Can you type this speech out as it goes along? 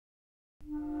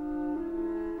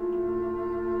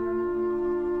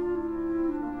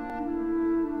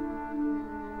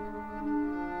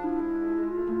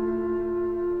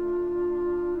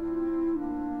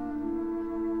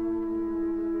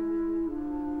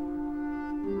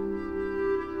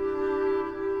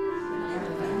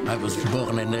I was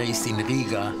born and raised in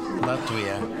Riga,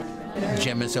 Latvia.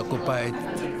 Germans occupied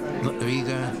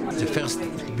Riga. The first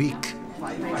week,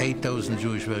 8,000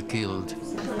 Jews were killed.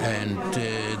 And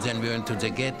then we went to the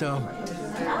ghetto,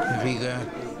 Riga,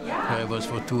 where I was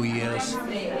for 2 years.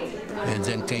 And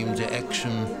then came the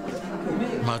action.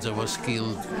 Mother was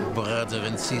killed, brother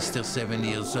and sister, 7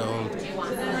 years old,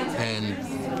 and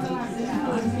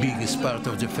biggest part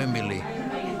of the family.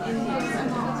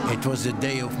 It was the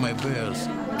day of my birth,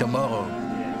 tomorrow,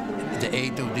 the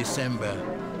 8th of December,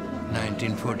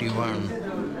 1941.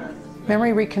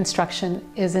 Memory Reconstruction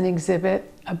is an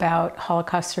exhibit about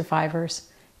Holocaust survivors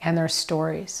and their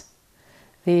stories.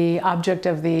 The object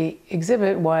of the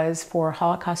exhibit was for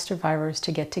Holocaust survivors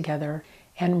to get together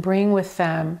and bring with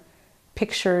them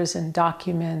pictures and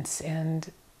documents and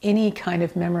any kind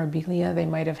of memorabilia they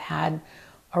might have had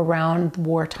around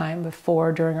wartime,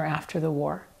 before, during, or after the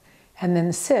war. And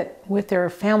then sit with their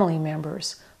family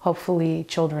members, hopefully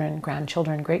children,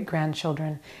 grandchildren,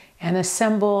 great-grandchildren, and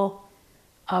assemble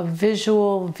a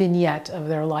visual vignette of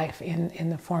their life in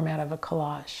the format of a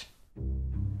collage.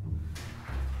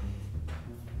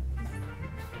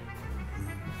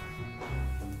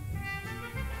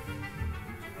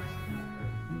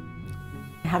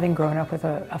 Having grown up with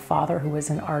a father who was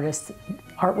an artist,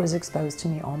 art was exposed to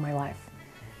me all my life.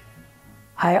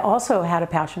 I also had a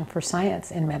passion for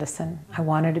science and medicine. I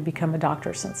wanted to become a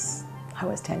doctor since I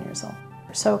was 10 years old.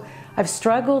 So I've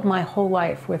struggled my whole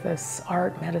life with this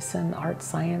art, medicine, art,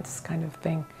 science kind of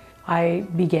thing. I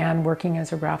began working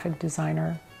as a graphic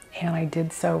designer, and I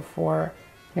did so for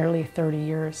nearly 30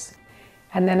 years.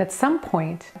 And then at some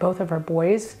point, both of our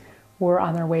boys were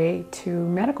on their way to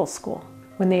medical school.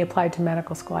 When they applied to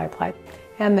medical school, I applied.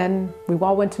 And then we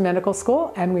all went to medical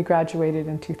school, and we graduated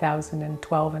in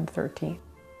 2012 and 13.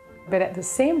 But at the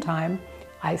same time,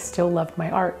 I still loved my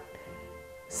art.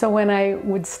 So when I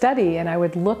would study and I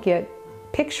would look at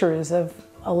pictures of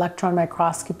electron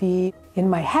microscopy, in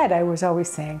my head I was always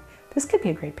saying, this could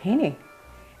be a great painting.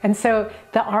 And so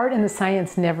the art and the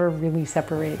science never really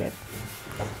separated.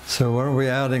 So what are we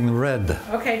adding the red?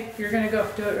 Okay, you're gonna go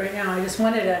do it right now. I just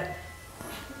wanted to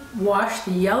wash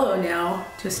the yellow now,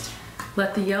 just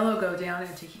let the yellow go down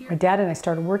into here. My dad and I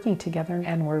started working together,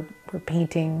 and we're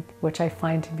painting, which I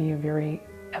find to be a very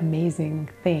amazing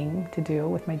thing to do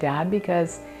with my dad,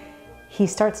 because he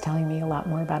starts telling me a lot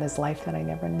more about his life that I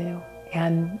never knew.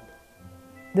 And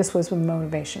this was the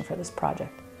motivation for this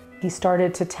project. He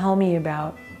started to tell me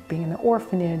about being in the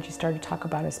orphanage. He started to talk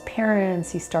about his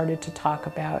parents. He started to talk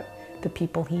about the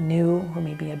people he knew who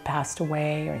maybe had passed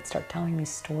away, or he'd start telling me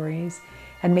stories.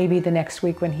 And maybe the next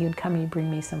week when he would come, he'd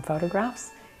bring me some photographs.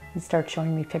 He'd start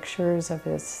showing me pictures of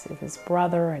his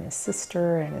brother and his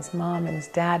sister and his mom and his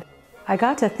dad. I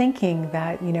got to thinking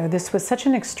that, you know, this was such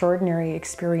an extraordinary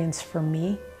experience for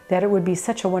me, that it would be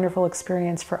such a wonderful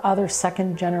experience for other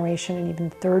second generation and even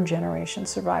third generation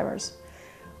survivors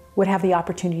would have the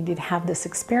opportunity to have this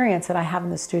experience that I have in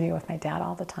the studio with my dad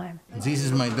all the time. This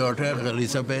is my daughter,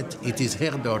 Elizabeth. It is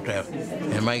her daughter,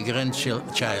 and my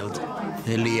grandchild,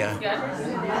 Elia.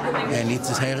 And it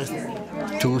is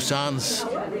her 2 sons.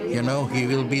 You know, he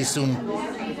will be soon,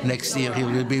 next year he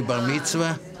will be bar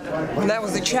mitzvah. When I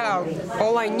was a child,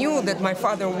 all I knew that my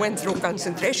father went through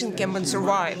concentration camp and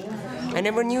survived. I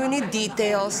never knew any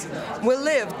details. We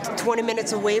lived 20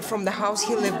 minutes away from the house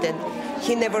he lived in.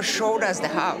 He never showed us the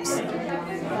house.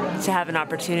 To have an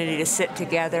opportunity to sit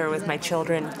together with my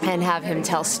children and have him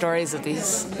tell stories of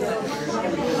these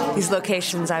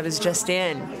locations I was just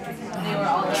in,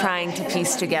 trying to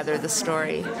piece together the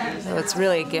story. So it's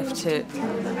really a gift to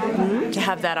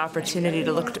have that opportunity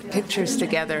to look at pictures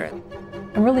together.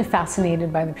 I'm really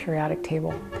fascinated by the periodic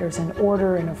table. There's an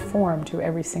order and a form to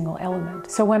every single element.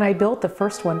 So when I built the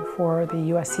first one for the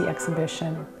USC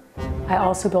exhibition, I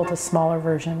also built a smaller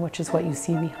version, which is what you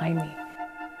see behind me.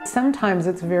 Sometimes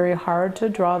it's very hard to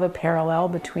draw the parallel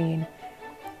between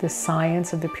the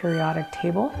science of the periodic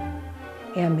table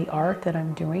and the art that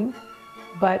I'm doing,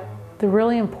 but the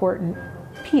really important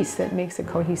piece that makes it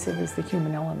cohesive is the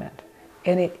human element.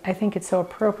 And I think it so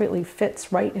appropriately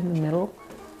fits right in the middle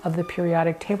of the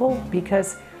periodic table,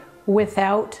 because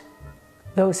without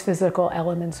those physical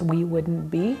elements we wouldn't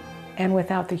be, and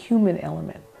without the human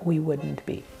element we wouldn't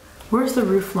be. Where's the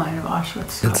roof line of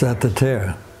Auschwitz? It's at the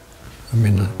tear. I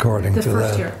mean, according to that. The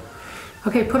first tier.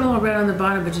 Okay, put a little red on the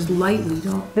bottom, but just lightly.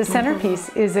 The centerpiece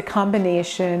is a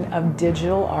combination of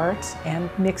digital art and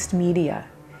mixed media.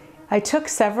 I took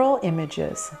several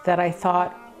images that I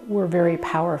thought were very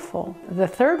powerful. The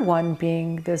third one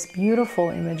being this beautiful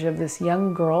image of this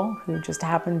young girl who just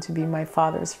happened to be my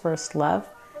father's first love,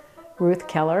 Ruth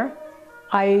Keller,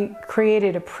 I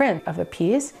created a print of a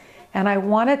piece, and I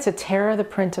wanted to tear the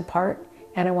print apart,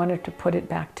 and I wanted to put it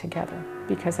back together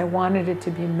because I wanted it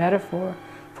to be a metaphor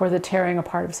for the tearing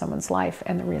apart of someone's life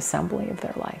and the reassembly of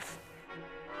their life.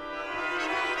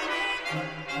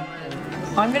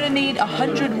 I'm going to need a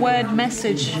 100-word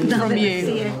message from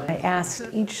you. I asked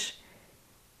each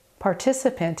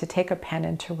participant to take a pen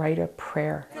and to write a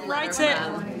prayer. Write it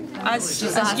as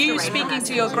you speaking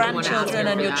to your grandchildren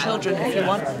and your children if you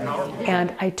want.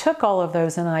 And I took all of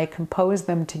those and I composed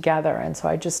them together. And so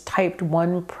I just typed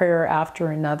one prayer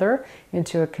after another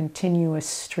into a continuous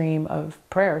stream of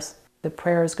prayers. The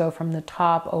prayers go from the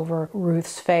top over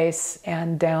Ruth's face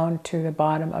and down to the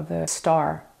bottom of the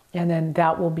star. And then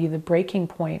that will be the breaking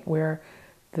point where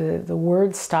the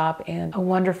words stop and a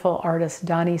wonderful artist,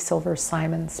 Donnie Silver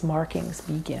Simon's markings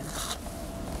begin.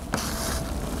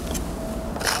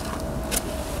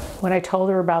 When I told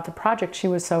her about the project, she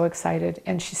was so excited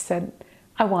and she said,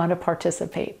 I want to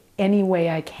participate any way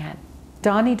I can.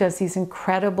 Donnie does these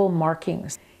incredible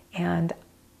markings, and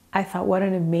I thought what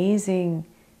an amazing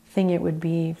thing it would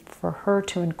be for her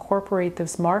to incorporate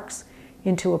those marks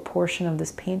into a portion of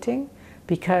this painting,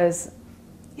 because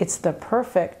it's the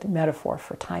perfect metaphor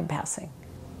for time passing.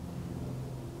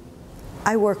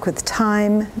 I work with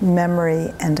time,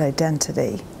 memory, and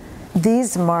identity.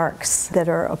 These marks that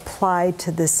are applied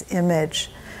to this image,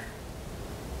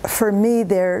 for me,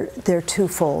 they're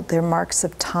twofold. They're marks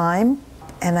of time,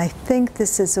 and I think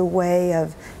this is a way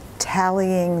of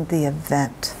tallying the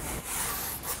event.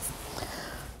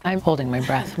 I'm holding my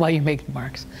breath while you make the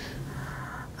marks.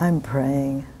 I'm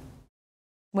praying.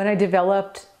 When I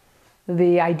developed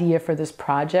the idea for this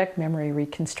project, Memory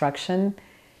Reconstruction,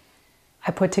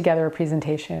 I put together a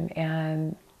presentation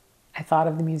and I thought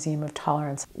of the Museum of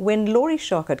Tolerance. When Laurie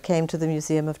Shocket came to the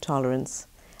Museum of Tolerance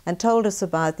and told us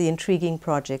about the intriguing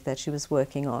project that she was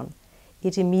working on,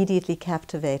 it immediately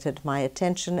captivated my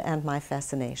attention and my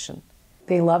fascination.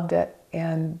 They loved it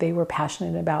and they were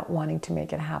passionate about wanting to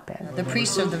make it happen. The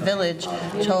priest of the village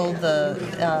told the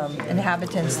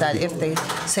inhabitants that if they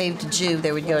saved a Jew,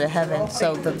 they would go to heaven.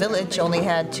 So the village only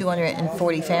had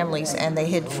 240 families, and they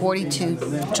hid 42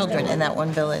 children in that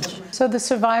one village. So the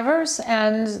survivors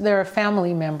and their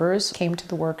family members came to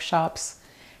the workshops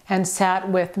and sat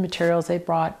with the materials they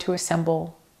brought to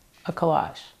assemble a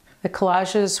collage. The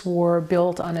collages were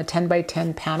built on a 10 by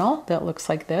 10 panel that looks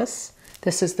like this.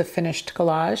 This is the finished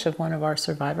collage of one of our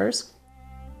survivors.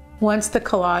 Once the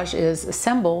collage is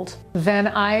assembled, then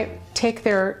I take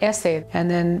their essay and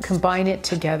then combine it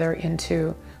together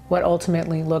into what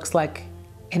ultimately looks like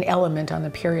an element on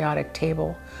the periodic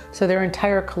table. So their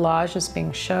entire collage is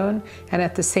being shown, and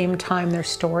at the same time their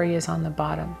story is on the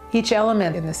bottom. Each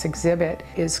element in this exhibit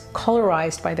is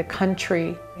colorized by the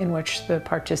country in which the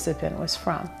participant was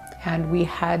from. And we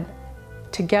had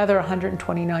together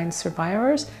 129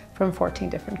 survivors from 14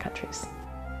 different countries.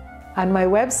 On my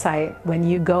website, when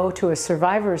you go to a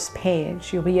survivors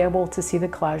page, you'll be able to see the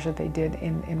collage that they did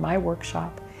in my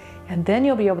workshop. And then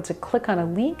you'll be able to click on a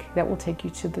link that will take you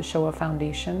to the Shoah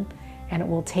Foundation, and it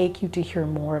will take you to hear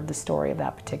more of the story of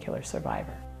that particular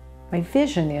survivor. My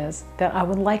vision is that I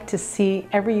would like to see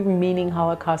every remaining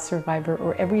Holocaust survivor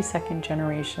or every second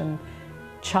generation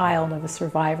child of a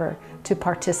survivor to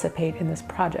participate in this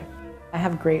project. I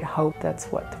have great hope that's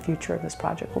what the future of this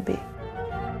project will be.